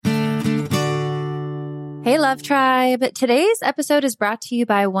Hey, Love Tribe. Today's episode is brought to you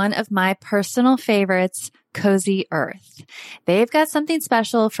by one of my personal favorites, Cozy Earth. They've got something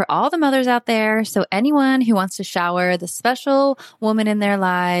special for all the mothers out there. So anyone who wants to shower the special woman in their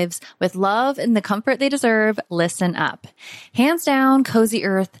lives with love and the comfort they deserve, listen up. Hands down, Cozy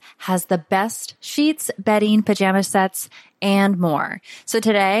Earth has the best sheets, bedding, pajama sets, and more. So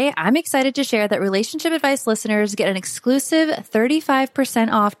today, I'm excited to share that Relationship Advice listeners get an exclusive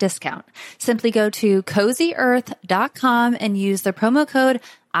 35% off discount. Simply go to CozyEarth.com and use the promo code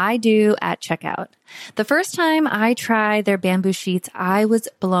I do at checkout. The first time I tried their bamboo sheets, I was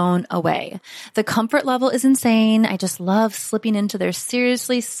blown away. The comfort level is insane. I just love slipping into their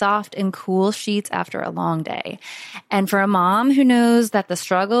seriously soft and cool sheets after a long day. And for a mom who knows that the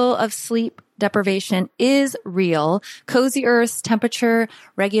struggle of sleep deprivation is real, Cozy Earth's temperature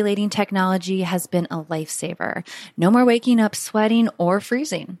regulating technology has been a lifesaver. No more waking up sweating or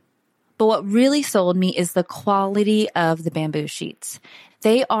freezing. But what really sold me is the quality of the bamboo sheets.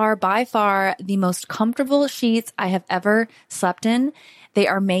 They are by far the most comfortable sheets I have ever slept in. They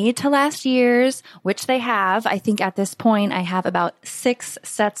are made to last years, which they have. I think at this point, I have about 6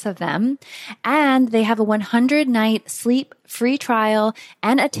 sets of them. And they have a 100-night sleep-free trial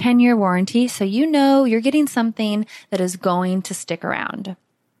and a 10-year warranty. So you know you're getting something that is going to stick around.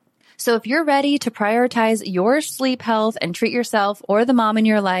 So if you're ready to prioritize your sleep health and treat yourself or the mom in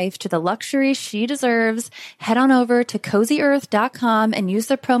your life to the luxury she deserves, head on over to CozyEarth.com and use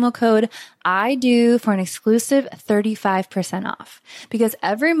the promo code I do for an exclusive 35% off. Because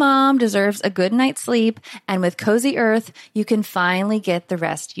every mom deserves a good night's sleep, and with Cozy Earth, you can finally get the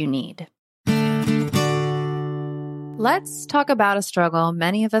rest you need. Let's talk about a struggle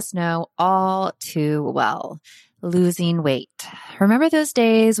many of us know all too well. Losing weight. Remember those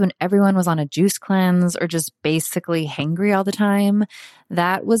days when everyone was on a juice cleanse or just basically hangry all the time?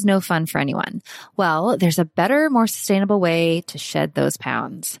 That was no fun for anyone. Well, there's a better, more sustainable way to shed those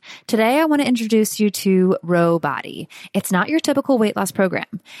pounds. Today, I want to introduce you to Ro Body. It's not your typical weight loss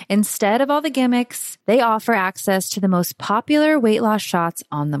program. Instead of all the gimmicks, they offer access to the most popular weight loss shots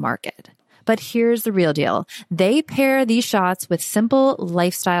on the market. But here's the real deal. They pair these shots with simple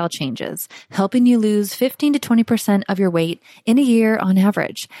lifestyle changes, helping you lose 15 to 20% of your weight in a year on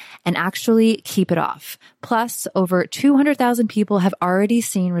average, and actually keep it off. Plus, over 200,000 people have already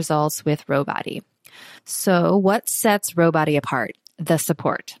seen results with Ro Body. So what sets Ro Body apart? The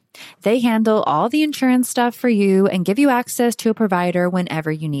support. They handle all the insurance stuff for you and give you access to a provider whenever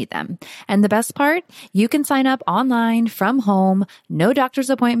you need them. And the best part, you can sign up online from home, no doctor's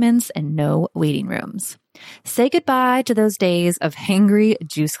appointments and no waiting rooms. Say goodbye to those days of hangry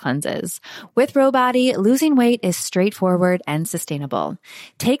juice cleanses. With Ro Body, losing weight is straightforward and sustainable.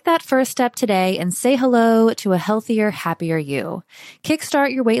 Take that first step today and say hello to a healthier, happier you.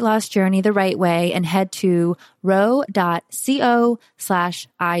 Kickstart your weight loss journey the right way and head to ro.co/IDO.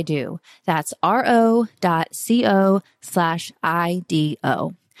 That's ro.co/IDO.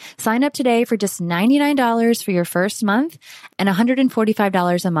 Sign up today for just $99 for your first month and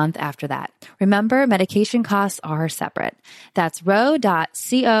 $145 a month after that. Remember, medication costs are separate. That's ro.co/IDO.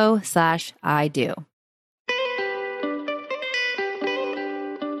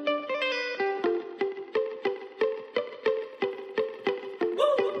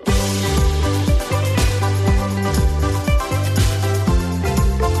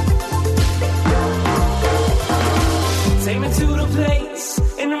 Take me to the place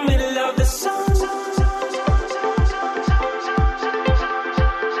in the middle of the sun.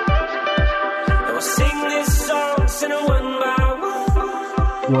 And we'll sing this song, sing it one by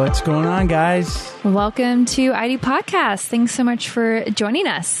one. What's going on, guys? Welcome to ID Podcast. Thanks so much for joining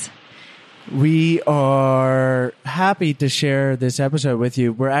us. We are happy to share this episode with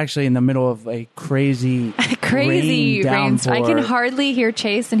you. We're actually in the middle of a crazy rain downpour. I can hardly hear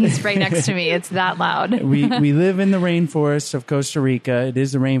Chase, and he's right next to me. It's that loud. We live in the rainforest of Costa Rica. It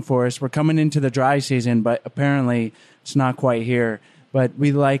is the rainforest. We're coming into the dry season, but apparently it's not quite here. But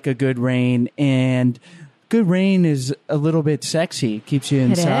we like a good rain, and good rain is a little bit sexy. It keeps you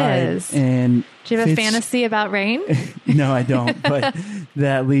inside. It is. And do you have a fantasy about rain? No, I don't. But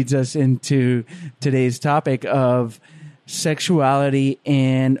that leads us into today's topic of sexuality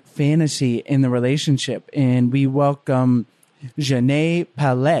and fantasy in the relationship. And we welcome Janae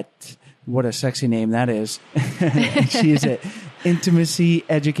Palette. What a sexy name that is. She is an intimacy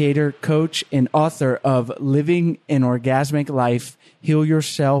educator, coach, and author of Living an Orgasmic Life, Heal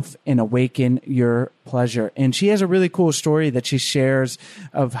Yourself and Awaken Your Pleasure. And she has a really cool story that she shares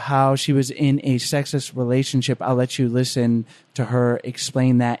of how she was in a sexist relationship. I'll let you listen to her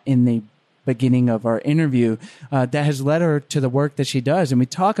explain that in the beginning of our interview, that has led her to the work that she does. And we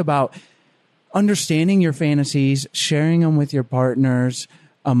talk about understanding your fantasies, sharing them with your partners,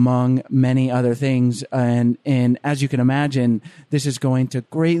 among many other things. And as you can imagine, this is going to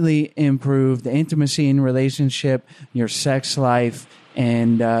greatly improve the intimacy in relationship, your sex life,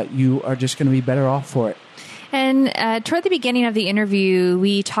 and you are just going to be better off for it. And toward the beginning of the interview,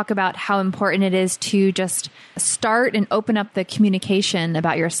 we talk about how important it is to just start and open up the communication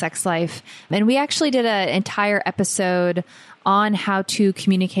about your sex life. And we actually did an entire episode on how to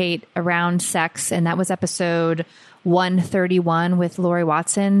communicate around sex, and that was episode 131 with Lori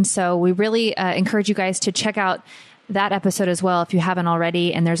Watson. So we really encourage you guys to check out that episode as well if you haven't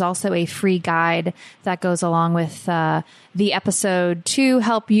already. And there's also a free guide that goes along with the episode to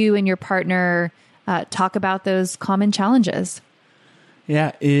help you and your partner talk about those common challenges.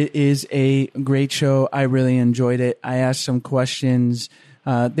 Yeah, it is a great show. I really enjoyed it. I asked some questions.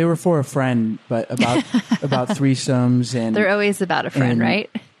 They were for a friend, but about threesomes, and they're always about a friend, right?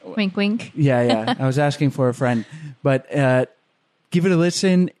 Wink, wink. Yeah. I was asking for a friend, but give it a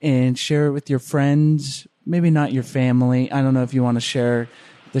listen and share it with your friends. Maybe not your family. I don't know if you want to share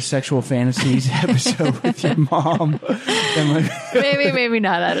the sexual fantasies episode with your mom. Maybe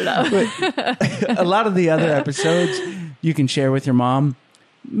not. I don't know. But a lot of the other episodes you can share with your mom.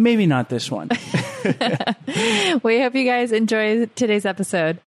 Maybe not this one. We hope you guys enjoy today's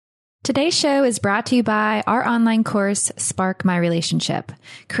episode. Today's show is brought to you by our online course, Spark My Relationship.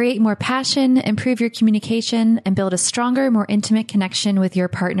 Create more passion, improve your communication, and build a stronger, more intimate connection with your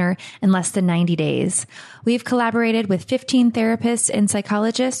partner in less than 90 days. We've collaborated with 15 therapists and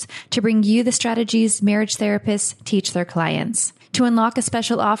psychologists to bring you the strategies marriage therapists teach their clients. To unlock a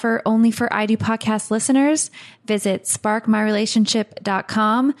special offer only for I Do Podcast listeners, visit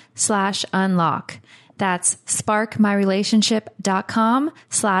sparkmyrelationship.com/unlock. That's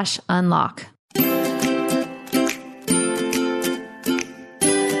sparkmyrelationship.com/unlock.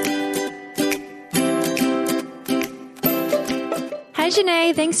 Hi,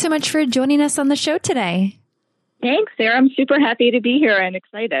 Janae. Thanks so much for joining us on the show today. Thanks, Sarah. I'm super happy to be here and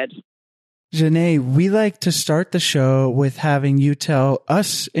excited. Janae, we like to start the show with having you tell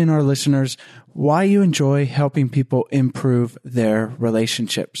us and our listeners why you enjoy helping people improve their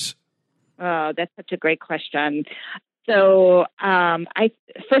relationships. Oh, that's such a great question. So,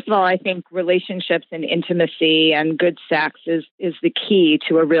 first of all, I think relationships and intimacy and good sex is the key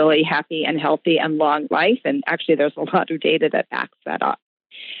to a really happy and healthy and long life. And actually, there's a lot of data that backs that up.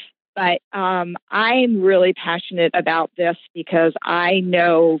 But I'm really passionate about this because I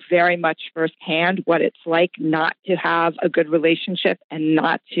know very much firsthand what it's like not to have a good relationship and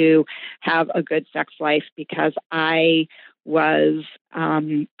not to have a good sex life, because I was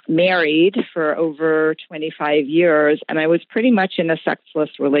married for over 25 years, and I was pretty much in a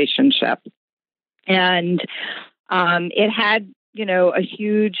sexless relationship. And it had, a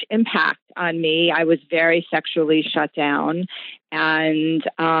huge impact on me. I was very sexually shut down, and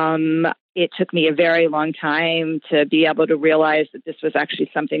it took me a very long time to be able to realize that this was actually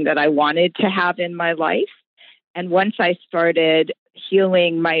something that I wanted to have in my life. And once I started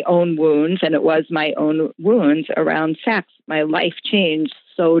healing my own wounds, and it was my own wounds around sex, my life changed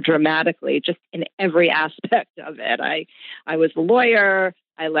so dramatically, just in every aspect of it. I was a lawyer.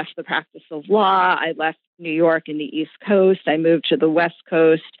 I left the practice of law. I left New York and the East Coast. I moved to the West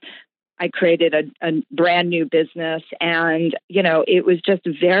Coast. I created a brand new business. And, it was just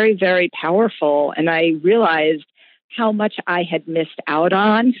very, very powerful. And I realized how much I had missed out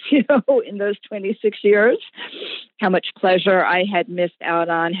on, in those 26 years, how much pleasure I had missed out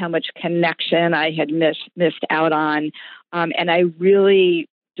on, how much connection I had missed out on. And I really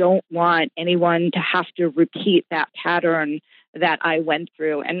don't want anyone to have to repeat that pattern that I went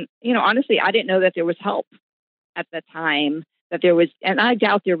through. And, honestly, I didn't know that there was help at the time, and I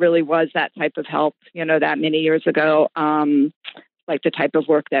doubt there really was that type of help, that many years ago, like the type of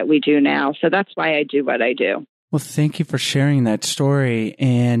work that we do now. So that's why I do what I do. Well, thank you for sharing that story.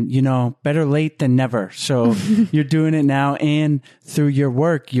 And, better late than never. So you're doing it now, and through your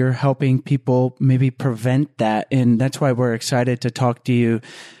work, you're helping people maybe prevent that. And that's why we're excited to talk to you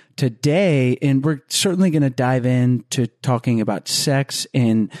today. And we're certainly going to dive into talking about sex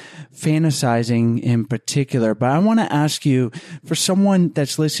and fantasizing in particular. But I want to ask you, for someone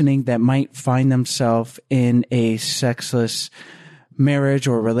that's listening that might find themselves in a sexless marriage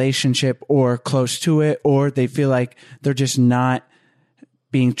or relationship or close to it, or they feel like they're just not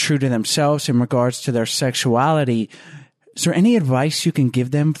being true to themselves in regards to their sexuality, is there any advice you can give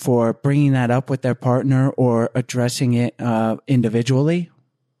them for bringing that up with their partner or addressing it individually?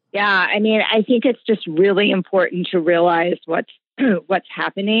 Yeah, I think it's just really important to realize what's what's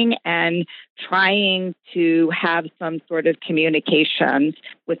happening and trying to have some sort of communication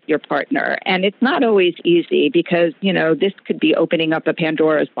with your partner. And it's not always easy because, this could be opening up a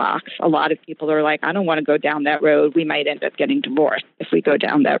Pandora's box. A lot of people are like, I don't want to go down that road. We might end up getting divorced if we go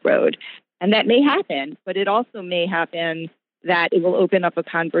down that road. And that may happen, but it also may happen that it will open up a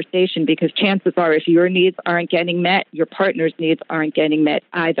conversation because chances are if your needs aren't getting met, your partner's needs aren't getting met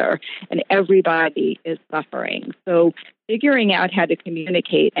either. And everybody is suffering. So figuring out how to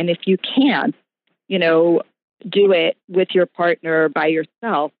communicate. And if you can't, do it with your partner by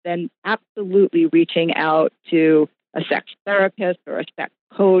yourself, then absolutely reaching out to a sex therapist or a sex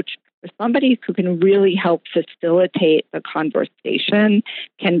coach or somebody who can really help facilitate the conversation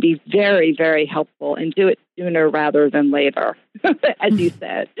can be very, very helpful, and do it sooner rather than later, as you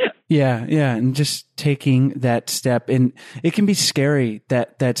said. Yeah. And just taking that step. And it can be scary,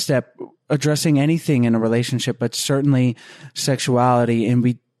 that step, addressing anything in a relationship, but certainly sexuality. And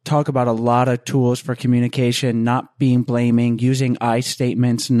we talk about a lot of tools for communication, not being blaming, using I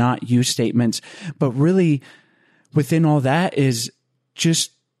statements, not you statements. But really, within all that is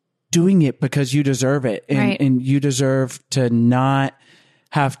just doing it because you deserve it. And you deserve to not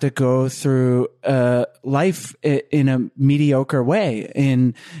have to go through life in a mediocre way.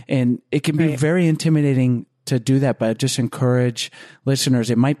 And it can be very intimidating to do that, but just encourage listeners.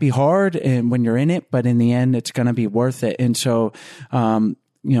 It might be hard and when you're in it, but in the end, it's going to be worth it. And so,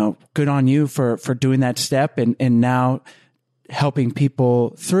 good on you for doing that step and now helping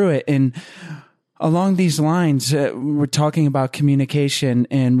people through it. And along these lines, we're talking about communication,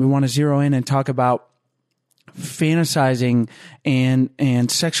 and we want to zero in and talk about fantasizing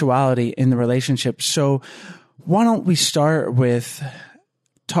and sexuality in the relationship. So why don't we start with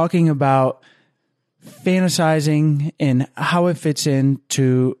talking about fantasizing and how it fits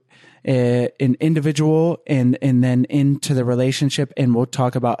into an individual and then into the relationship. And we'll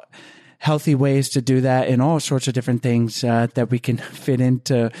talk about healthy ways to do that and all sorts of different things that we can fit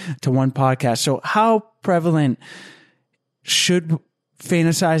into one podcast. So how prevalent should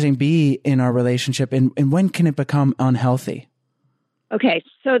fantasizing be in our relationship, and when can it become unhealthy? Okay,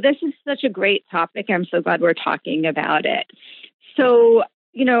 so this is such a great topic. I'm so glad we're talking about it. So,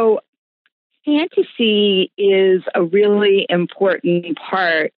 fantasy is a really important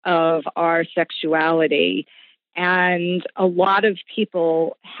part of our sexuality. And a lot of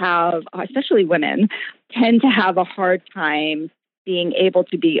people have, especially women, tend to have a hard time being able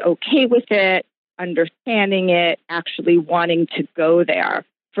to be okay with it, understanding it, actually wanting to go there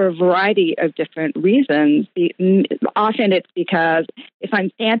for a variety of different reasons. Often it's because if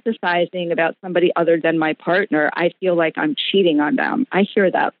I'm fantasizing about somebody other than my partner, I feel like I'm cheating on them. I hear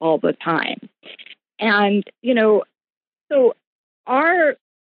that all the time. And, so our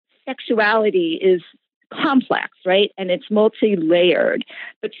sexuality is complex, right? And it's multi-layered.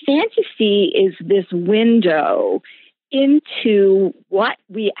 But fantasy is this window into what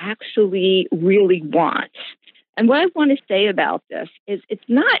we actually really want. And what I want to say about this is it's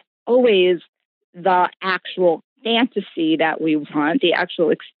not always the actual fantasy that we want, the actual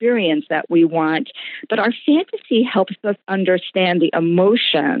experience that we want, but our fantasy helps us understand the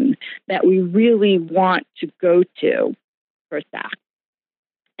emotion that we really want to go to for sex.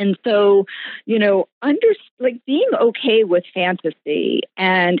 And so, being okay with fantasy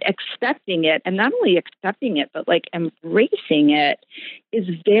and accepting it, and not only accepting it, but embracing it, is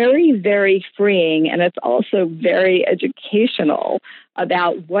very, very freeing. And it's also very educational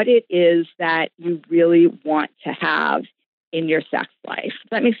about what it is that you really want to have in your sex life. Does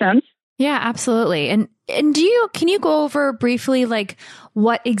that make sense? Yeah, absolutely. And can you go over briefly,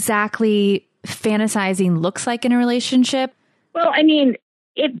 what exactly fantasizing looks like in a relationship? Well,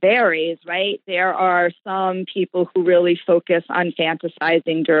 it varies, right? There are some people who really focus on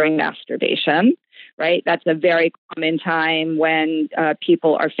fantasizing during masturbation, right? That's a very common time when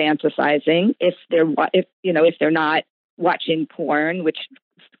people are fantasizing. If they're not watching porn, which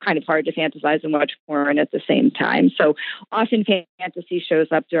is kind of hard to fantasize and watch porn at the same time. So often fantasy shows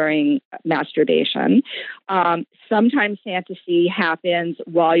up during masturbation. Sometimes fantasy happens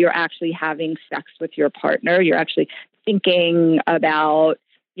while you're actually having sex with your partner. You're actually thinking about,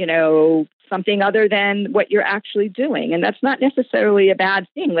 something other than what you're actually doing. And that's not necessarily a bad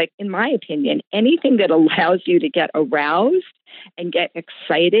thing. In my opinion, anything that allows you to get aroused and get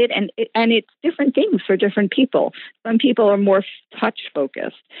excited, and it's different things for different people. Some people are more touch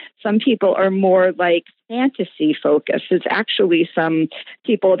focused. Some people are more fantasy focused. There's actually some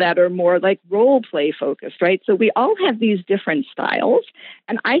people that are more role play focused, right? So we all have these different styles.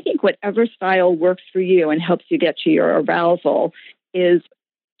 And I think whatever style works for you and helps you get to your arousal is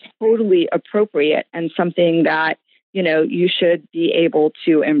totally appropriate and something that you should be able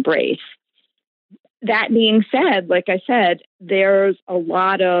to embrace. That being said, like I said, there's a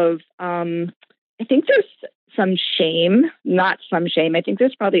lot of, I think there's some shame, not some shame. I think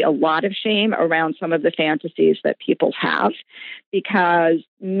there's probably a lot of shame around some of the fantasies that people have, because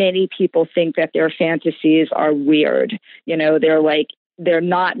many people think that their fantasies are weird. They're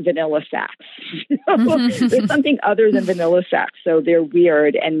not vanilla sex. There's something other than vanilla sex. So they're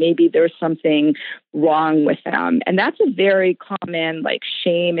weird, and maybe there's something wrong with them. And that's a very common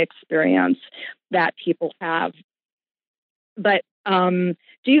shame experience that people have. But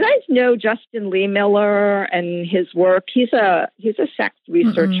do you guys know Justin Lee Miller and his work? He's a sex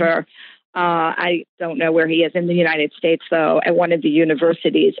researcher. I don't know where he is in the United States, though, at one of the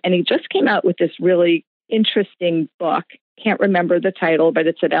universities. And he just came out with this really interesting book. Can't remember the title, but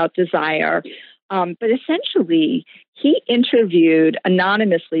it's about desire. But essentially, he interviewed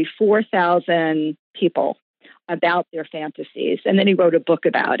anonymously 4,000 people about their fantasies, and then he wrote a book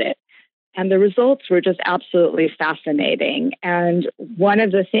about it. And the results were just absolutely fascinating. And one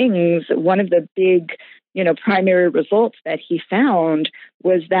of the big, primary results that he found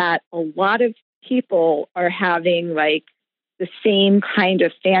was that a lot of people are having the same kind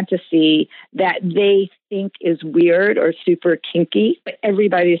of fantasy that they think is weird or super kinky, but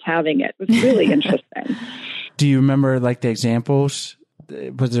everybody's having it. It was really interesting. Do you remember the examples?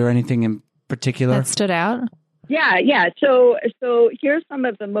 Was there anything in particular that stood out? Yeah. So here's some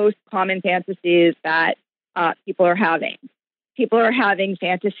of the most common fantasies that people are having. People are having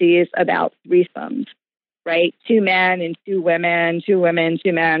fantasies about threesomes, right? 2 men and 2 women, 2 women,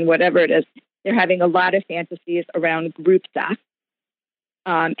 2 men, whatever it is. They're having a lot of fantasies around group sex.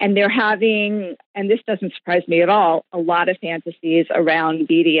 And they're having, and this doesn't surprise me at all, a lot of fantasies around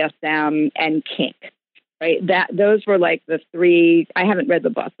BDSM and kink, right? Those were the 3, I haven't read the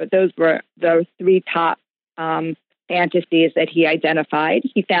book, but those were the 3 top fantasies that he identified.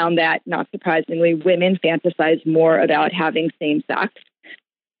 He found that, not surprisingly, women fantasize more about having same sex,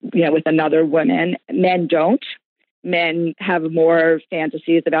 with another woman. Men don't. Men have more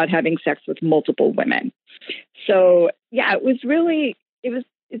fantasies about having sex with multiple women. So, yeah, it's really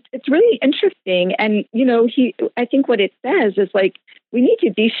interesting. And, I think what it says is we need to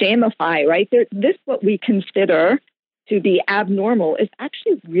de-shamify, right? This, what we consider to be abnormal, is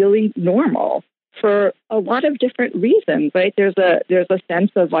actually really normal for a lot of different reasons, right? There's a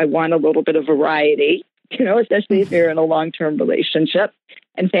sense of, I want a little bit of variety, especially if you're in a long-term relationship,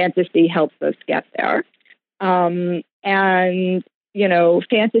 and fantasy helps us get there. And,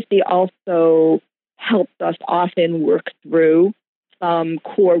 fantasy also helps us often work through some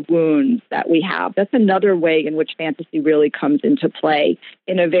core wounds that we have. That's another way in which fantasy really comes into play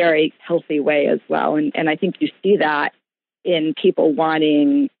in a very healthy way as well. And I think you see that in people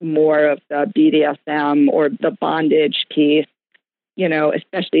wanting more of the BDSM or the bondage piece,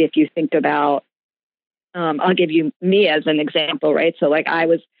 especially if you think about, I'll give you me as an example, right? So I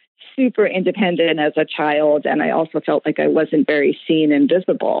was super independent as a child, and I also felt like I wasn't very seen and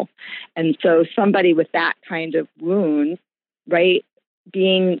visible. And so somebody with that kind of wound, right,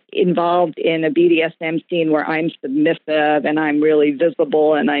 being involved in a BDSM scene where I'm submissive and I'm really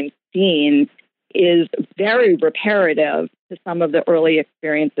visible and I'm seen, is very reparative to some of the early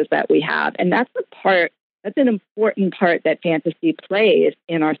experiences that we have. And that's an important part that fantasy plays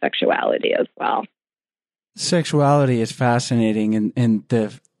in our sexuality as well. Sexuality is fascinating, and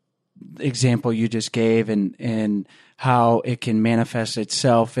the example you just gave and how it can manifest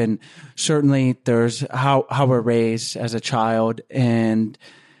itself. And certainly there's how we're raised as a child and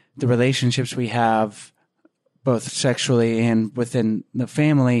the relationships we have, both sexually and within the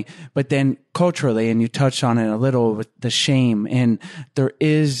family, but then culturally, and you touched on it a little with the shame. And there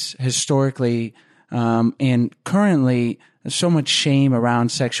is historically and currently so much shame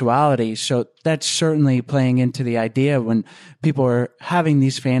around sexuality. So that's certainly playing into the idea when people are having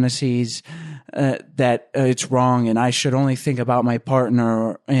these fantasies that it's wrong and I should only think about my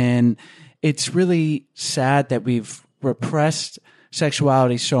partner. And it's really sad that we've repressed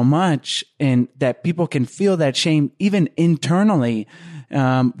sexuality so much, and that people can feel that shame even internally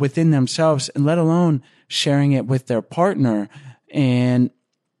within themselves, and let alone sharing it with their partner. And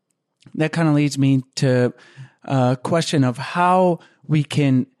that kind of leads me to a question of how we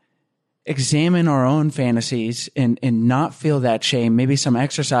can examine our own fantasies and not feel that shame, maybe some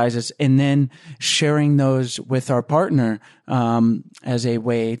exercises, and then sharing those with our partner as a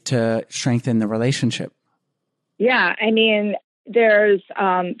way to strengthen the relationship. Yeah, I mean, there's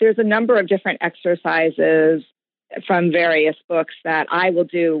a number of different exercises from various books that I will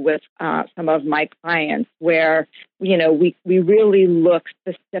do with some of my clients where, we really look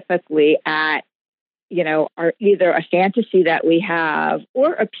specifically at, are either a fantasy that we have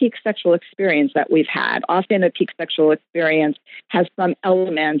or a peak sexual experience that we've had. Often a peak sexual experience has some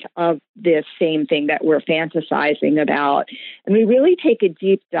element of this same thing that we're fantasizing about. And we really take a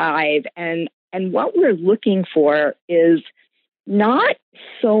deep dive. And what we're looking for is not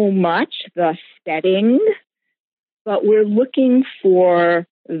so much the setting, but we're looking for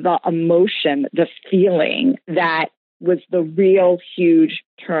the emotion, the feeling that was the real huge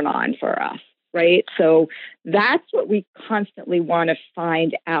turn on for us. Right. So that's what we constantly want to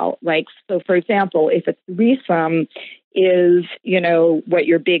find out. Like, so for example, if a threesome is, what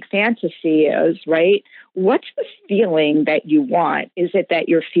your big fantasy is, right? What's the feeling that you want? Is it that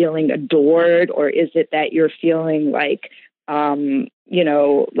you're feeling adored, or is it that you're feeling like,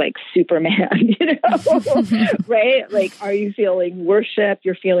 like Superman, right? Like, are you feeling worship?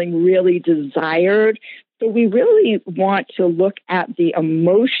 You're feeling really desired. So we really want to look at the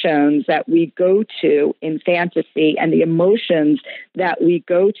emotions that we go to in fantasy and the emotions that we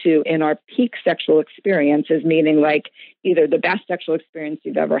go to in our peak sexual experiences, meaning like either the best sexual experience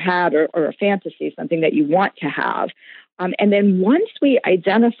you've ever had or a fantasy, something that you want to have. And then once we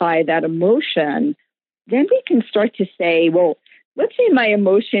identify that emotion, then we can start to say, well, let's say my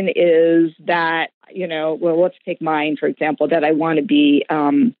emotion is that, let's take mine, for example, that I want to be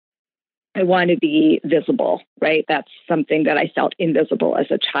visible, right? That's something that I felt invisible as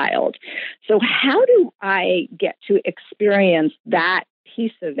a child. So how do I get to experience that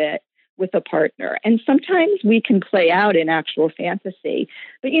piece of it with a partner? And sometimes we can play out an actual fantasy,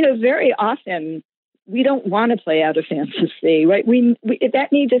 but, very often we don't want to play out a fantasy, right? We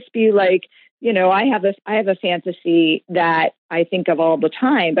that may just be like, I have a fantasy that I think of all the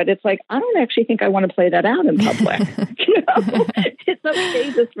time, but it's like, I don't actually think I want to play that out in public. It's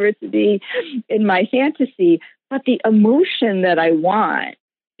okay just for it to be in my fantasy, but the emotion that I want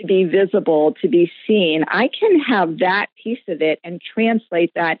to be visible, to be seen, I can have that piece of it and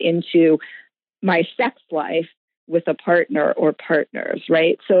translate that into my sex life with a partner or partners,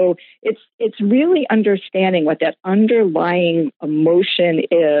 right? So it's really understanding what that underlying emotion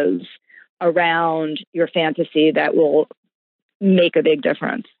is around your fantasy that will make a big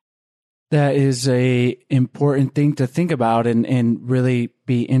difference. That is a important thing to think about and really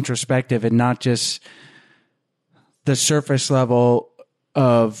be introspective and not just the surface level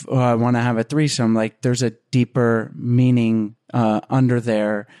of, oh, I want to have a threesome. Like there's a deeper meaning under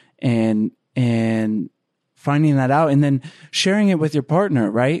there and finding that out and then sharing it with your partner,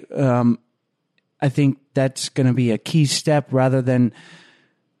 right? I think that's going to be a key step rather than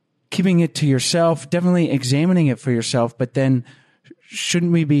keeping it to yourself, definitely examining it for yourself, but then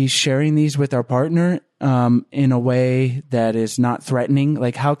shouldn't we be sharing these with our partner in a way that is not threatening?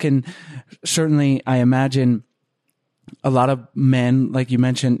 Like certainly I imagine a lot of men, like you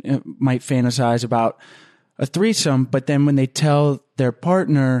mentioned, might fantasize about a threesome, but then when they tell their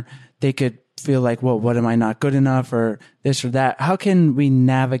partner, they could feel like, well, what am I not good enough or this or that? How can we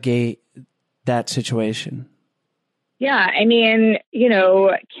navigate that situation? Yeah, I mean,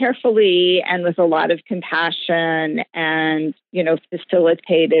 carefully and with a lot of compassion and,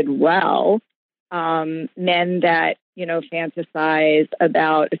 facilitated well, men that, fantasize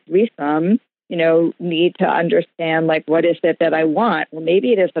about a threesome, need to understand, like, what is it that I want? Well,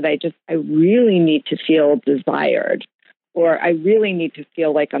 maybe it is that I really need to feel desired, or I really need to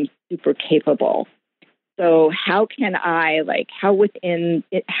feel like I'm super capable. So how can I, how within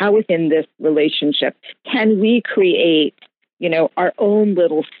this relationship, can we create, our own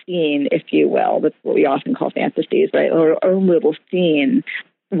little scene, if you will? That's what we often call fantasies, right? Or our own little scene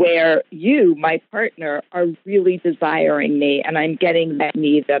where you, my partner, are really desiring me and I'm getting that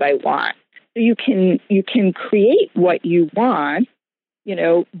need that I want. So you can create what you want,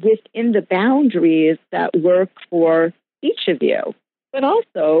 within the boundaries that work for each of you. But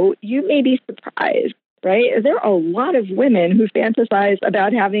also, you may be surprised. Right? There are a lot of women who fantasize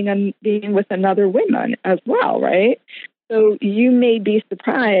about being with another woman as well, right? So you may be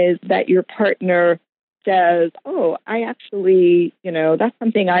surprised that your partner says, oh, I actually, that's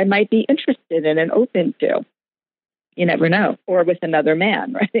something I might be interested in and open to. You never know. Or with another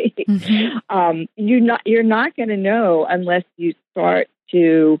man, right? Mm-hmm. You're not going to know unless you start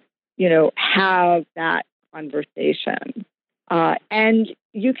to, have that conversation. And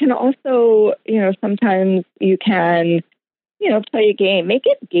you can also, sometimes you can, play a game, make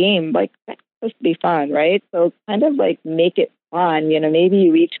it game, like that's supposed to be fun, right? So kind of like make it fun, maybe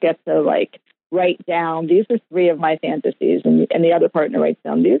you each get to write down, these are 3 of my fantasies, and the other partner writes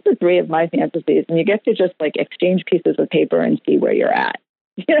down, these are 3 of my fantasies, and you get to just exchange pieces of paper and see where you're at.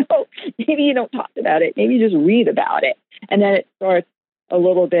 Maybe you don't talk about it, maybe you just read about it, and then it starts a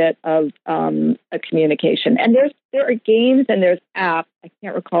little bit of a communication. And there are games and there's apps, I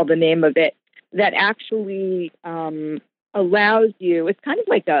can't recall the name of it, that actually allows you. It's kind of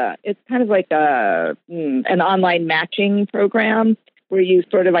like an online matching program where you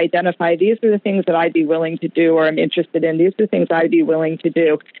sort of identify, these are the things that I'd be willing to do or I'm interested in. These are the things I'd be willing to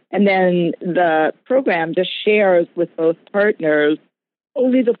do. And then the program just shares with both partners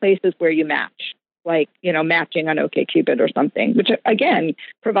only the places where you match, like, matching on OkCupid or something, which again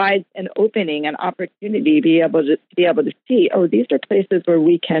provides an opening, an opportunity to be able to see, oh, these are places where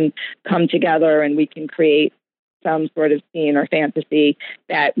we can come together and we can create some sort of scene or fantasy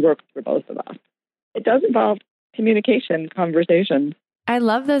that works for both of us. It does involve communication, conversation. I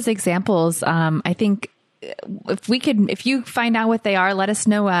love those examples. I think if you find out what they are, let us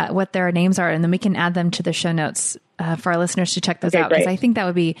know what their names are, and then we can add them to the show notes for our listeners to check those out, because I think that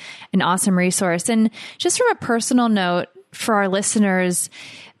would be an awesome resource. And just from a personal note for our listeners,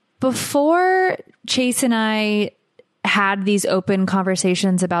 before Chase and I had these open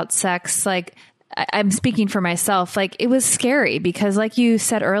conversations about sex, like, I'm speaking for myself, like, it was scary because, like you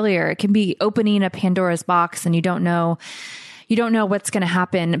said earlier, it can be opening a Pandora's box and you don't know what's going to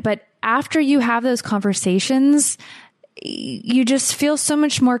happen. But after you have those conversations, you just feel so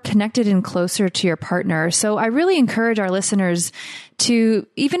much more connected and closer to your partner. So I really encourage our listeners to,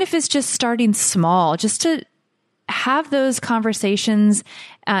 even if it's just starting small, just to have those conversations,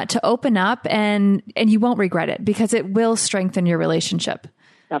 to open up, and you won't regret it because it will strengthen your relationship.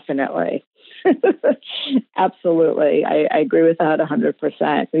 Definitely. Absolutely. I agree with that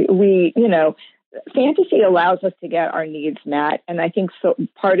 100%. We, fantasy allows us to get our needs met. And I think so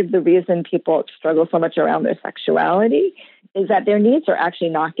part of the reason people struggle so much around their sexuality is that their needs are actually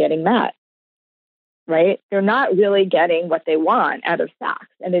not getting met, right? They're not really getting what they want out of sex.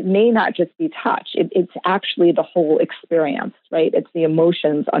 And it may not just be touch. It's actually the whole experience, right? It's the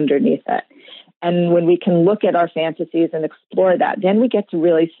emotions underneath it. And when we can look at our fantasies and explore that, then we get to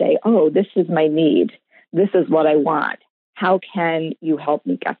really say, oh, this is my need. This is what I want. How can you help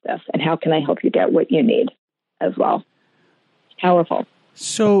me get this? And how can I help you get what you need as well? Powerful.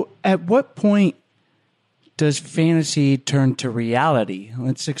 So at what point does fantasy turn to reality?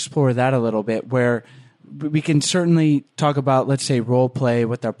 Let's explore that a little bit, where we can certainly talk about, let's say, role play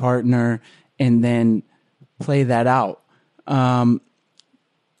with our partner and then play that out.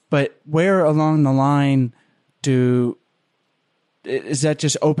 But where along the line is that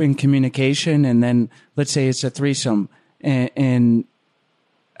just open communication? And then let's say it's a threesome, and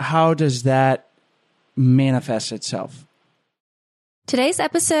how does that manifest itself? Today's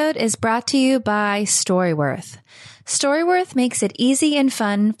episode is brought to you by Storyworth. Storyworth makes it easy and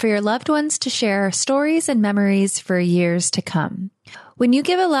fun for your loved ones to share stories and memories for years to come. When you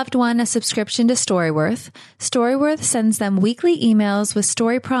give a loved one a subscription to Storyworth, Storyworth sends them weekly emails with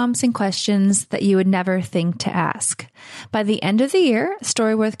story prompts and questions that you would never think to ask. By the end of the year,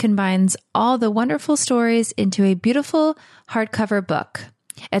 Storyworth combines all the wonderful stories into a beautiful hardcover book.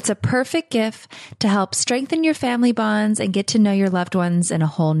 It's a perfect gift to help strengthen your family bonds and get to know your loved ones in a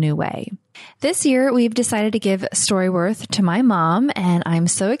whole new way. This year, we've decided to give Storyworth to my mom, and I'm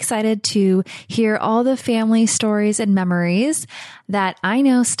so excited to hear all the family stories and memories that I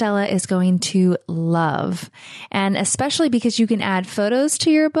know Stella is going to love. And especially because you can add photos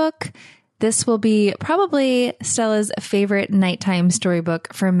to your book, this will be probably Stella's favorite nighttime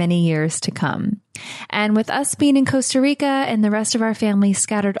storybook for many years to come. And with us being in Costa Rica and the rest of our family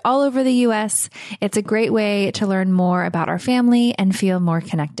scattered all over the U.S., it's a great way to learn more about our family and feel more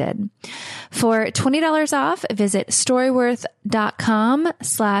connected. For $20 off, visit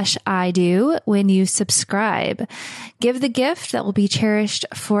storyworth.com/IDO when you subscribe. Give the gift that will be cherished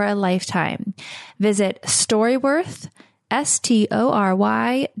for a lifetime. Visit Storyworth,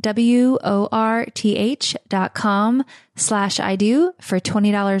 STORYWORTH.com/IDO for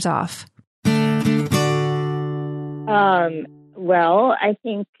 $20 off. Well, I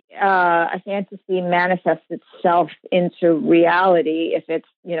think a fantasy manifests itself into reality if it's,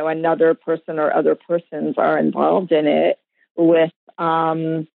 another person or other persons are involved in it with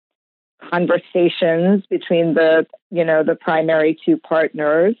conversations between the primary two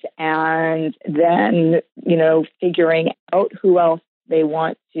partners, and then, figuring out who else they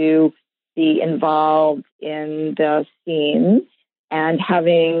want to be involved in the scene, and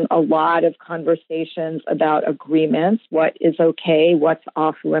having a lot of conversations about agreements, what is okay, what's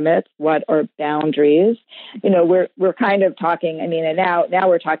off limits, what are boundaries. We're kind of talking, and now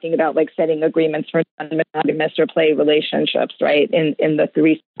we're talking about like setting agreements for non-monogamous or play relationships, right? In the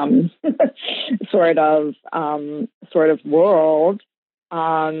threesome sort of world.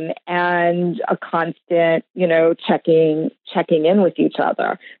 and a constant, checking in with each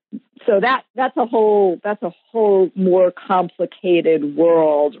other. So that's a whole more complicated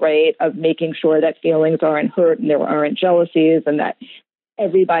world, right? Of making sure that feelings aren't hurt and there aren't jealousies, and that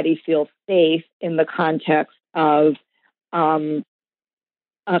everybody feels safe in the context of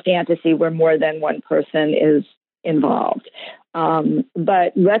a fantasy where more than one person is involved.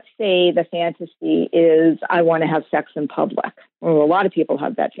 But let's say the fantasy is, I want to have sex in public. Well, a lot of people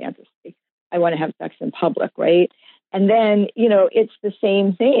have that fantasy. I want to have sex in public, right? And then, it's the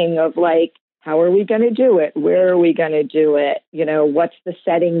same thing of like, how are we going to do it? Where are we going to do it? What's the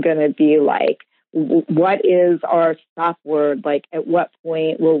setting going to be like? What is our stop word? Like, at what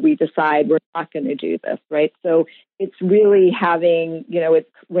point will we decide we're not going to do this, right? So it's really having, it's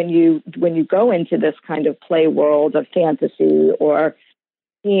when you go into this kind of play world of fantasy or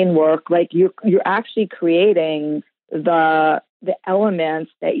scene work, like you're actually creating the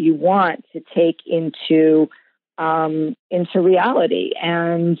elements that you want to take into reality.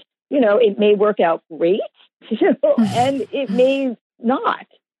 And, it may work out great, and it may not.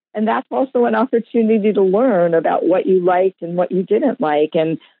 And that's also an opportunity to learn about what you liked and what you didn't like.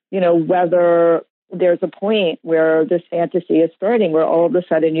 And, whether there's a point where this fantasy is starting where all of a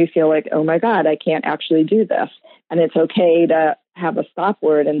sudden you feel like, oh my God, I can't actually do this. And it's okay to have a stop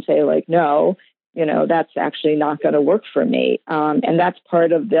word and say like, no, that's actually not going to work for me. And that's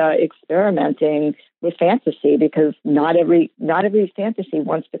part of the experimenting with fantasy, because not every fantasy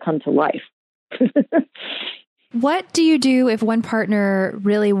wants to come to life. What do you do if one partner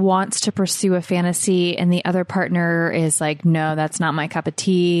really wants to pursue a fantasy and the other partner is like, no, that's not my cup of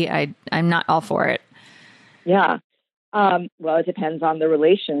tea. I'm not all for it. Yeah. Well, it depends on the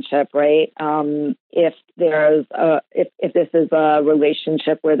relationship, right? If this is a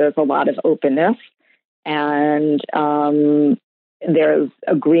relationship where there's a lot of openness and there's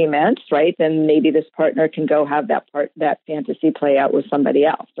agreements, right? Then maybe this partner can go have that fantasy play out with somebody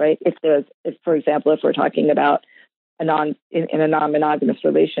else, right? If for example, if we're talking about in a non-monogamous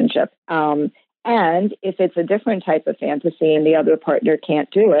relationship, and if it's a different type of fantasy and the other partner can't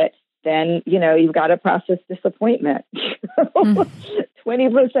do it, then, you've got to process disappointment.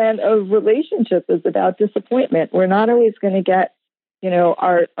 20% of relationships is about disappointment. We're not always going to get,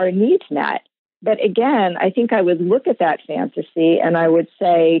 our needs met. But again, I think I would look at that fantasy and I would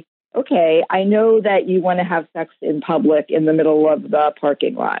say, okay, I know that you want to have sex in public in the middle of the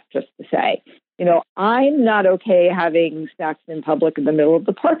parking lot, just to say. I'm not okay having sex in public in the middle of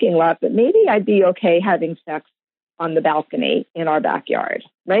the parking lot, but maybe I'd be okay having sex on the balcony in our backyard,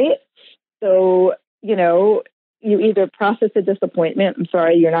 right? So, you either process a disappointment, I'm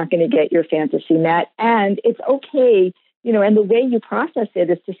sorry, you're not going to get your fantasy met, and it's okay, and the way you process it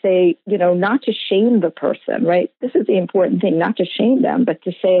is to say, not to shame the person, right? This is the important thing, not to shame them, but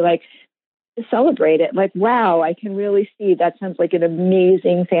to say, like, to celebrate it. Like, wow, I can really see that sounds like an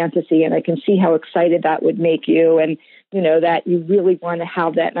amazing fantasy, and I can see how excited that would make you, and, that you really want to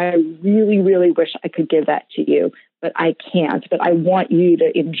have that, and I really, really wish I could give that to you, but I can't, but I want you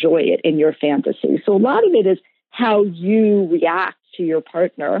to enjoy it in your fantasy. So a lot of it is how you react to your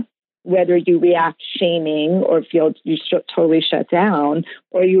partner, whether you react shaming or feel you totally shut down,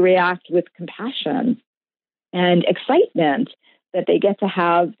 or you react with compassion and excitement that they get to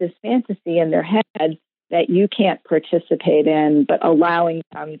have this fantasy in their head that you can't participate in, but allowing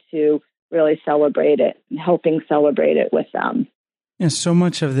them to really celebrate it and helping celebrate it with them. Yeah, so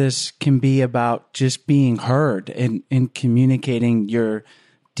much of this can be about just being heard and communicating your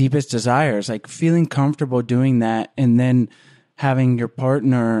deepest desires, like feeling comfortable doing that, and then having your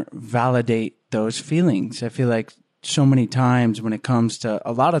partner validate those feelings. I feel like so many times when it comes to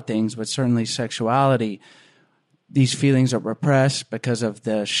a lot of things, but certainly sexuality, these feelings are repressed because of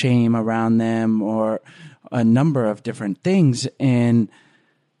the shame around them or a number of different things. And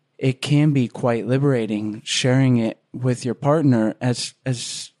it can be quite liberating sharing it with your partner as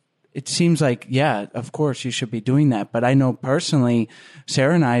it seems like, yeah, of course you should be doing that. But I know personally,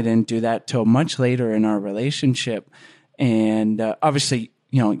 Sarah and I didn't do that till much later in our relationship. And obviously,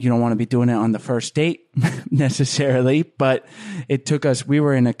 you don't want to be doing it on the first date necessarily, but it took us, we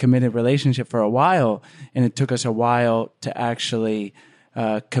were in a committed relationship for a while, and it took us a while to actually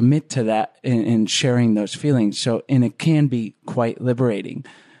commit to that and sharing those feelings. So, and it can be quite liberating.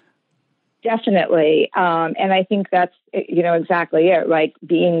 Definitely. And I think that's, exactly it, like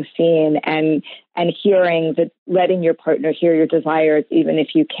being seen and hearing letting your partner hear your desires, even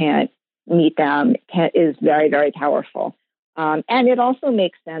if you can't meet them, is very, very powerful. And it also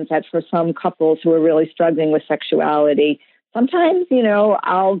makes sense that for some couples who are really struggling with sexuality, Sometimes,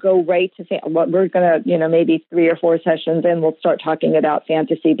 I'll go right to we're going to, maybe 3 or 4 sessions in, we'll start talking about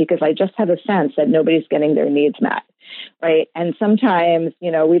fantasy because I just have a sense that nobody's getting their needs met. Right. And sometimes,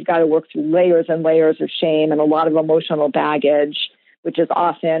 we've got to work through layers and layers of shame and a lot of emotional baggage, which is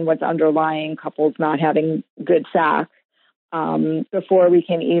often what's underlying couples not having good sex, before we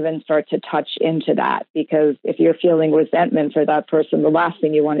can even start to touch into that. Because if you're feeling resentment for that person, the last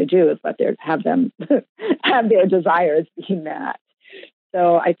thing you want to do is have them have their desires be met.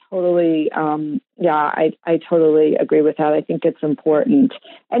 So I totally, I totally agree with that. I think it's important.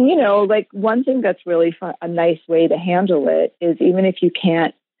 And, one thing that's really fun, a nice way to handle it is even if you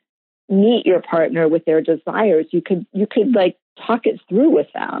can't meet your partner with their desires, you could talk it through with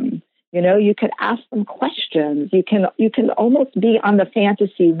them. You could ask them questions. You can almost be on the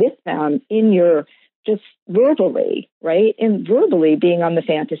fantasy with them in your just verbally, right? And verbally being on the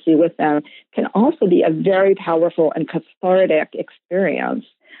fantasy with them can also be a very powerful and cathartic experience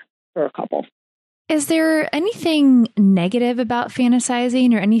for a couple. Is there anything negative about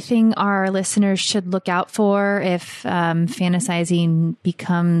fantasizing or anything our listeners should look out for if fantasizing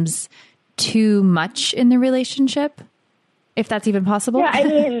becomes too much in the relationship? If that's even possible?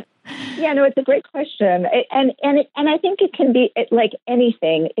 Yeah, it's a great question. And I think it can be like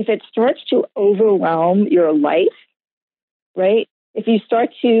anything. If it starts to overwhelm your life, right? If you start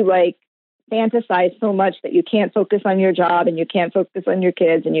to fantasize so much that you can't focus on your job and you can't focus on your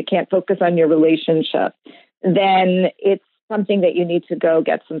kids and you can't focus on your relationship, then it's something that you need to go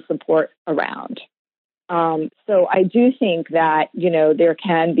get some support around. So I do think that, there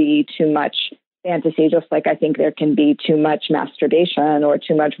can be too much fantasy, just like I think there can be too much masturbation or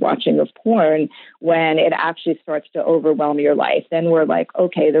too much watching of porn when it actually starts to overwhelm your life. Then we're like,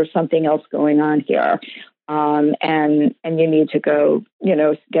 okay, there's something else going on here. And you need to go,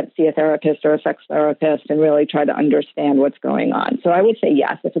 see a therapist or a sex therapist and really try to understand what's going on. So I would say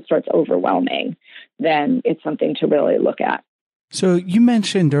yes, if it starts overwhelming, then it's something to really look at. So you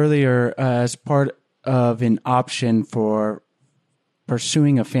mentioned earlier as part of an option for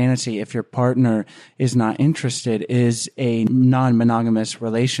pursuing a fantasy, if your partner is not interested, is a non-monogamous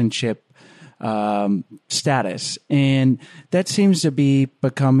relationship status. And that seems to be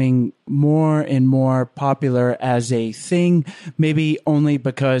becoming more and more popular as a thing, maybe only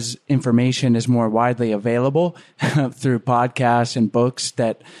because information is more widely available through podcasts and books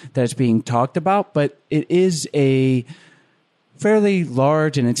that's being talked about. But it is a fairly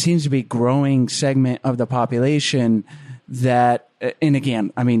large, and it seems to be growing segment of the population that, and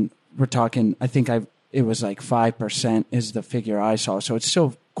again, we're talking, I think it was like 5% is the figure I saw. So it's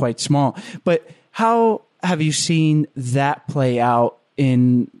still quite small. But how have you seen that play out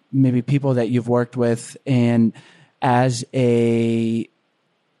in maybe people that you've worked with and as another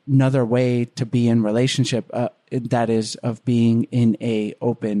way to be in relationship, that is of being in a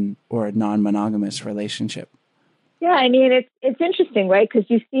open or a non-monogamous relationship? Yeah, it's interesting, right? Because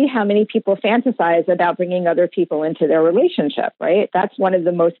you see how many people fantasize about bringing other people into their relationship, right? That's one of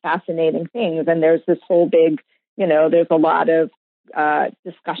the most fascinating things. And there's this whole big, there's a lot of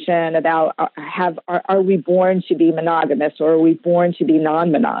discussion about are we born to be monogamous or are we born to be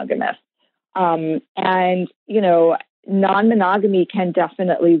non-monogamous? Non-monogamy can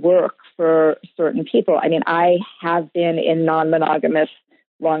definitely work for certain people. I have been in non-monogamous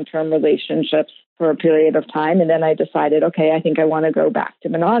long-term relationships for a period of time. And then I decided, okay, I think I want to go back to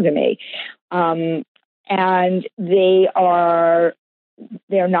monogamy. And they're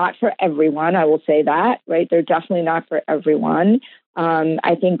not for everyone. I will say that, right? They're definitely not for everyone.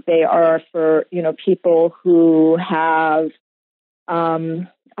 I think they are for, people who have a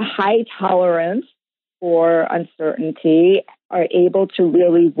high tolerance for uncertainty, are able to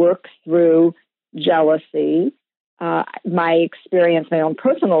really work through jealousy. My experience, my own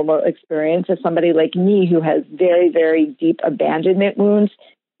personal experience as somebody like me who has very, very deep abandonment wounds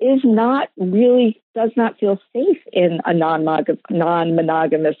does not feel safe in a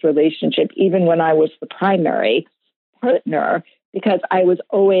non-monogamous relationship, even when I was the primary partner, because I was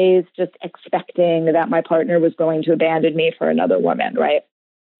always just expecting that my partner was going to abandon me for another woman, right?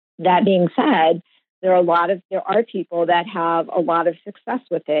 That being said, there are people that have a lot of success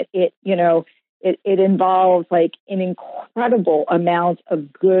with it. It involves like an incredible amount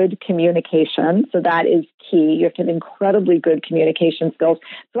of good communication. So that is key. You have to have incredibly good communication skills.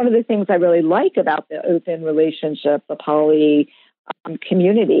 It's one of the things I really like about the open relationship, the poly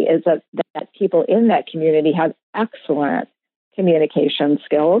community, is that people in that community have excellent communication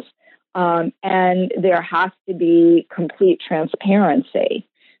skills. And there has to be complete transparency.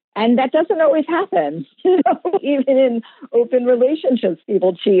 And that doesn't always happen. Even in open relationships,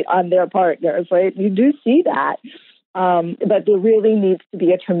 people cheat on their partners, right? You do see that. But there really needs to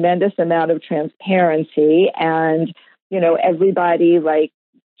be a tremendous amount of transparency and, everybody like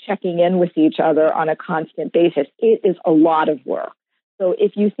checking in with each other on a constant basis. It is a lot of work. So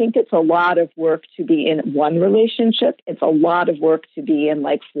if you think it's a lot of work to be in one relationship, it's a lot of work to be in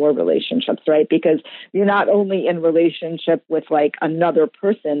like 4 relationships, right? Because you're not only in relationship with like another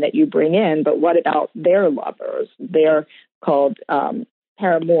person that you bring in, but what about their lovers? They're called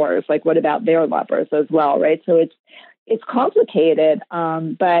paramours. Like what about their lovers as well, right? So it's complicated,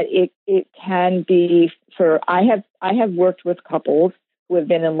 but it can be I have worked with couples who have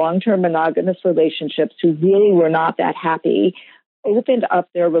been in long-term monogamous relationships who really were not that happy, opened up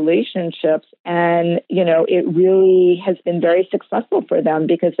their relationships, and, it really has been very successful for them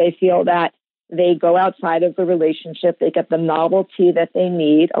because they feel that they go outside of the relationship, they get the novelty that they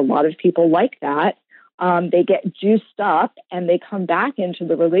need. A lot of people like that. They get juiced up and they come back into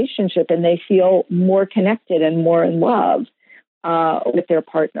the relationship and they feel more connected and more in love with their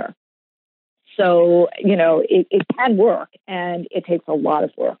partner. So, it can work and it takes a lot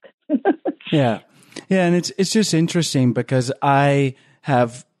of work. Yeah. Yeah. And it's just interesting because I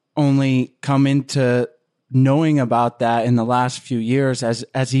have only come into knowing about that in the last few years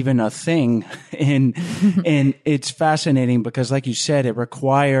as even a thing. And it's fascinating because like you said, it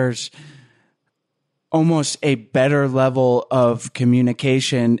requires almost a better level of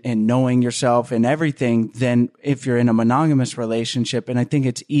communication and knowing yourself and everything than if you're in a monogamous relationship. And I think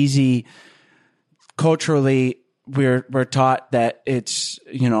it's easy culturally. We're taught that it's,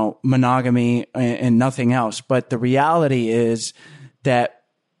 monogamy and nothing else. But the reality is that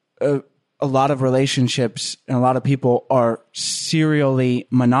a lot of relationships and a lot of people are serially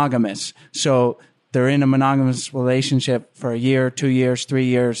monogamous. So they're in a monogamous relationship for a year, 2 years, 3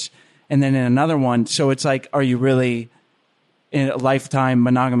 years, and then in another one. So it's like, are you really in a lifetime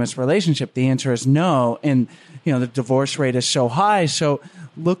monogamous relationship? The answer is no. And, the divorce rate is so high. So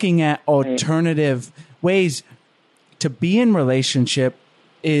looking at alternative ways to be in relationship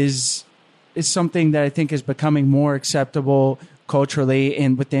is something that I think is becoming more acceptable culturally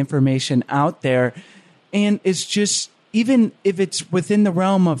and with the information out there. And it's just, even if it's within the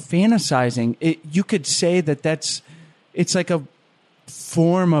realm of fantasizing, you could say that it's like a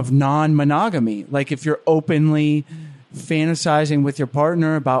form of non-monogamy. Like if you're openly fantasizing with your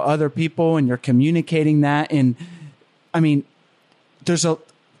partner about other people and you're communicating that. And I mean, there's a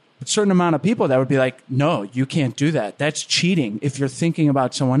certain amount of people that would be like, no, you can't do that. That's cheating if you're thinking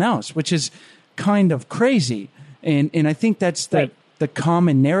about someone else, which is kind of crazy. And I think that's the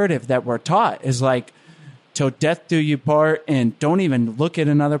common narrative that we're taught is like, till death do you part, and don't even look at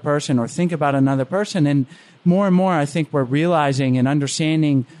another person or think about another person. And more, I think we're realizing and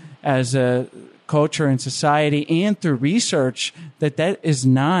understanding as a culture and society and through research that is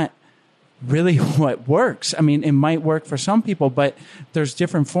not really what works. I mean, it might work for some people, but there's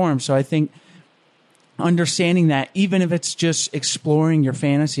different forms. So I think understanding that, even if it's just exploring your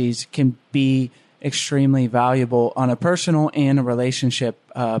fantasies, can be extremely valuable on a personal and a relationship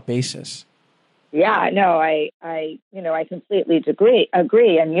basis. Yeah, no, I completely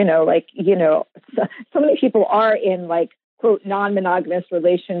agree. And, so many people are in like, quote, non-monogamous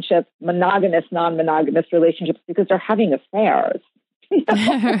relationships, non-monogamous relationships because they're having affairs.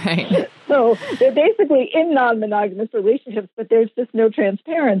 Right. So they're basically in non-monogamous relationships, but there's just no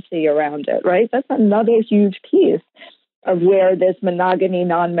transparency around it, right? That's another huge piece of where this monogamy,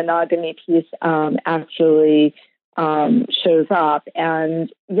 non-monogamy piece actually shows up.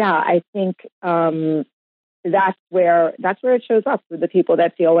 And yeah, I think that's where it shows up for the people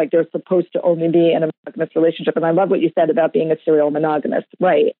that feel like they're supposed to only be in a monogamous relationship. And I love what you said about being a serial monogamist,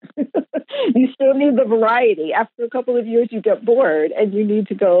 right? You still need the variety. After a couple of years, you get bored and you need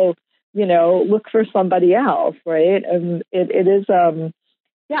to go, look for somebody else, right? And it is,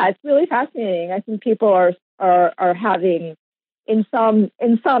 it's really fascinating. I think people are having, in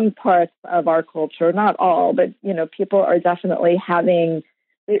some parts of our culture, not all, but, people are definitely having,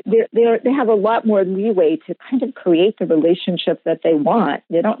 they have a lot more leeway to kind of create the relationship that they want.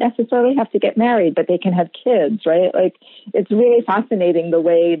 They don't necessarily have to get married, but they can have kids, right? Like, it's really fascinating the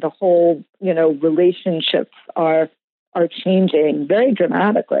way the whole, relationships are changing very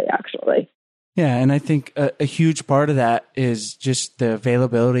dramatically, actually. Yeah, and I think a huge part of that is just the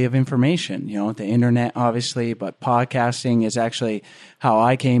availability of information, the internet, obviously, but podcasting is actually how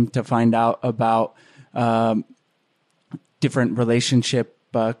I came to find out about different relationship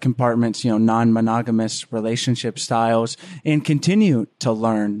compartments, non-monogamous relationship styles, and continue to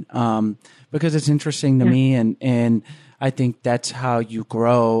learn because it's interesting to me. And I think that's how you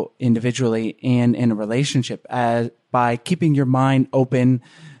grow individually and in a relationship by keeping your mind open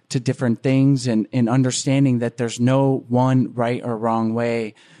to different things and understanding that there's no one right or wrong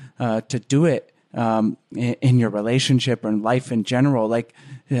way to do it in your relationship or in life in general. Like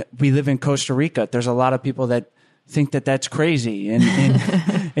we live in Costa Rica. There's a lot of people that think that that's crazy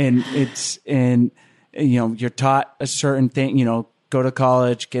and you're taught a certain thing, go to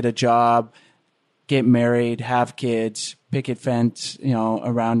college, get a job, get married, have kids, picket fence,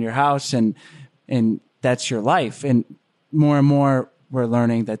 around your house and that's your life. And more we're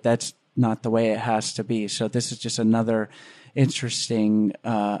learning that that's not the way it has to be. So this is just another interesting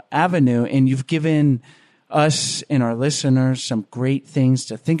avenue. And you've given us and our listeners some great things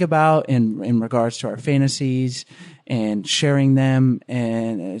to think about in regards to our fantasies and sharing them.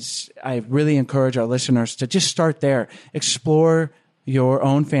 And I really encourage our listeners to just start there, explore your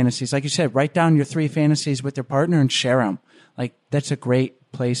own fantasies. Like you said, write down your 3 fantasies with your partner and share them. Like that's a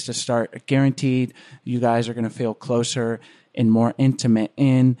great place to start. Guaranteed you guys are going to feel closer and more intimate.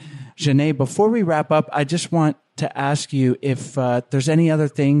 And Janae, before we wrap up, I just want to ask you if there's any other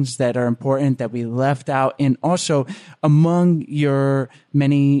things that are important that we left out. And also among your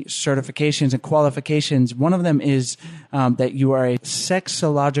many certifications and qualifications, one of them is that you are a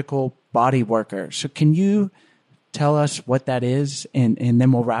sexological body worker. So can you tell us what that is and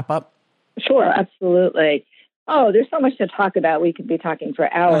then we'll wrap up? Sure, absolutely. Oh, there's so much to talk about. We could be talking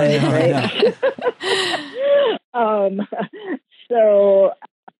for hours, right?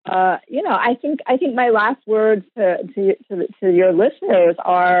 I think my last words to your listeners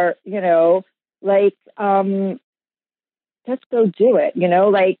are, just go do it.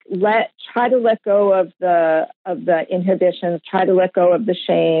 Try to let go of the inhibitions, try to let go of the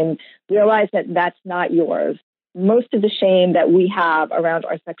shame, realize that that's not yours. Most of the shame that we have around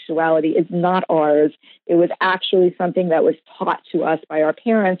our sexuality is not ours. It was actually something that was taught to us by our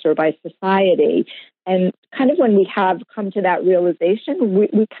parents or by society. And kind of when we have come to that realization,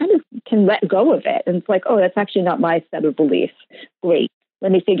 we kind of can let go of it. And it's like, oh, that's actually not my set of beliefs. Great.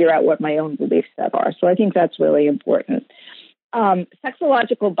 Let me figure out what my own belief set are. So I think that's really important.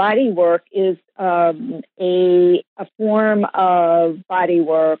 Sexological body work is a form of body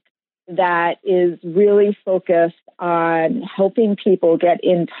work that is really focused on helping people get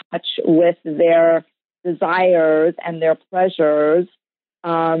in touch with their desires and their pleasures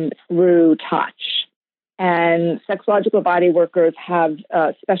through touch. And sexological body workers have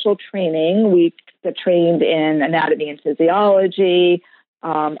special training. We get trained in anatomy and physiology,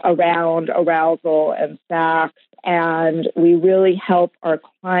 around arousal and sex, and we really help our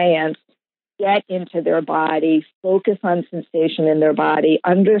clients get into their body, focus on sensation in their body,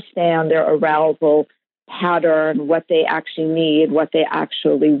 understand their arousal pattern, what they actually need, what they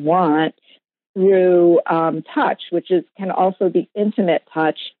actually want through touch, which can also be intimate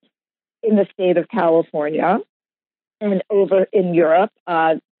touch in the state of California. And over in Europe,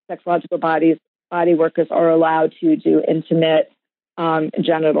 sexological body workers are allowed to do intimate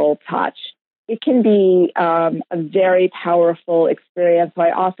genital touch. It can be a very powerful experience. So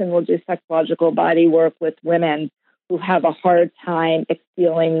I often will do sexological body work with women who have a hard time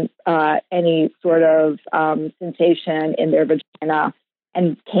feeling any sort of sensation in their vagina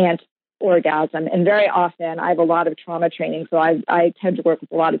and can't orgasm. And very often, I have a lot of trauma training, so I tend to work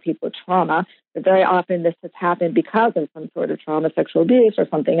with a lot of people with trauma, but very often this has happened because of some sort of trauma, sexual abuse, or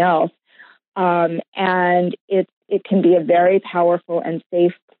something else. And it can be a very powerful and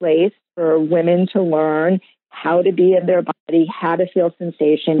safe place for women to learn how to be in their body, how to feel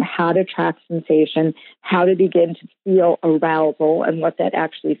sensation, how to track sensation, how to begin to feel arousal and what that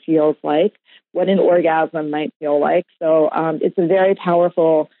actually feels like, what an orgasm might feel like. So it's a very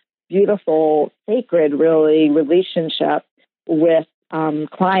powerful, beautiful, sacred, really, relationship with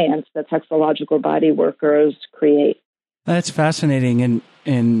clients that sexological body workers create. That's fascinating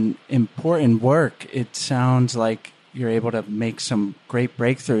and important work. It sounds like you're able to make some great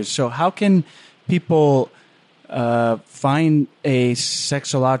breakthroughs. So how can people find a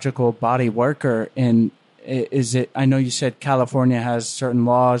sexological body worker? And is it, I know you said California has certain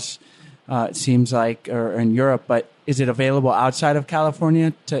laws, it seems like, or in Europe, but is it available outside of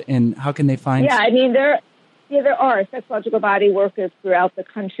California? And how can they find? Yeah, I mean, there are sexological body workers throughout the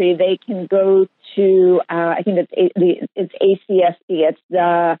country. They can go to, I think it's ACSB. It's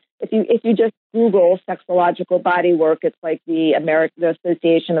if you just Google sexological body work, it's like the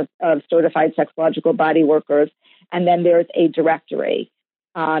Association of Certified Sexological Body Workers, and then there's a directory.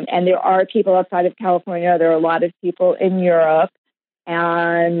 And there are people outside of California. There are a lot of people in Europe,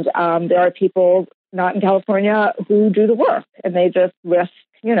 and there are people not in California who do the work, and they just risk,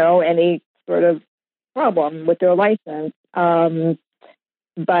 any sort of problem with their license.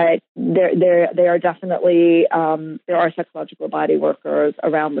 But they are definitely, there are sexological body workers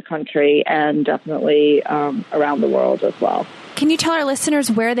around the country and definitely around the world as well. Can you tell our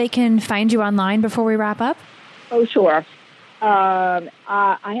listeners where they can find you online before we wrap up? Oh, sure.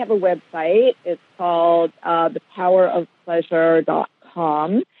 I have a website. It's called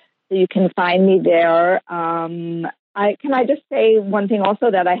thepowerofpleasure.com. So you can find me there. Can I just say one thing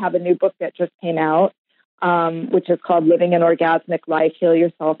also, that I have a new book that just came out, which is called Living an Orgasmic Life, Heal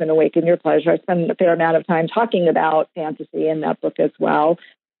Yourself and Awaken Your Pleasure. I spend a fair amount of time talking about fantasy in that book as well.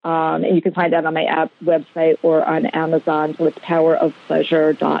 And you can find that on my website or on Amazon. So it's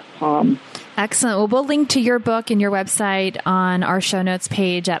powerofpleasure.com. Excellent. Well, we'll link to your book and your website on our show notes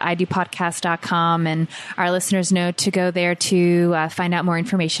page at idopodcast.com. And our listeners know to go there to find out more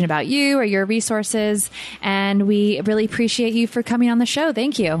information about you or your resources. And we really appreciate you for coming on the show.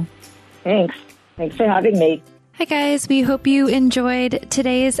 Thank you. Thanks. Thanks for having me. Hi, guys. We hope you enjoyed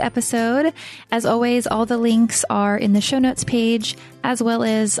today's episode. As always, all the links are in the show notes page as well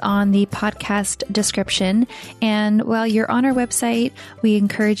as on the podcast description. And while you're on our website, we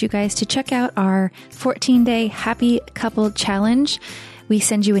encourage you guys to check out our 14-day Happy Couple Challenge. We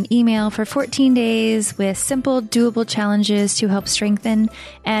send you an email for 14 days with simple, doable challenges to help strengthen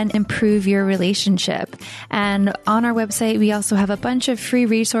and improve your relationship. And on our website, we also have a bunch of free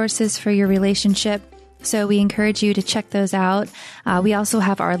resources for your relationship. So we encourage you to check those out. We also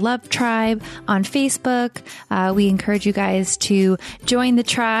have our Love Tribe on Facebook. We encourage you guys to join the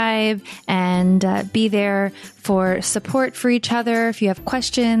tribe and be there for support for each other. If you have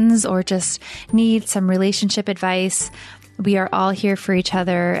questions or just need some relationship advice, we are all here for each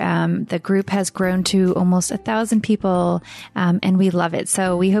other. The group has grown to almost 1,000 people, and we love it.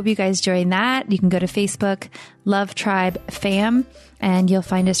 So we hope you guys join that. You can go to Facebook, Love Tribe Fam, and you'll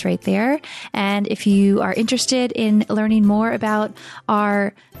find us right there. And if you are interested in learning more about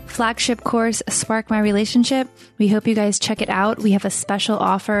our flagship course, Spark My Relationship, we hope you guys check it out. We have a special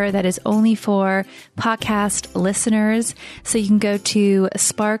offer that is only for podcast listeners. So you can go to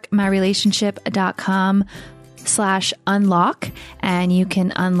sparkmyrelationship.com/unlock, and you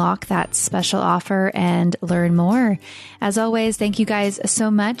can unlock that special offer and learn more. As always, thank you guys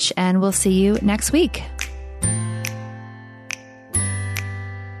so much, and we'll see you next week.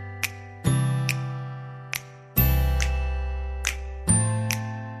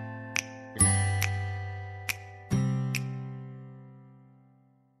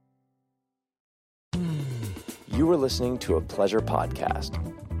 You were listening to a Pleasure Podcast.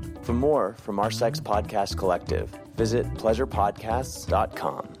 For more from our Sex Podcast Collective, visit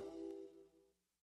pleasurepodcasts.com.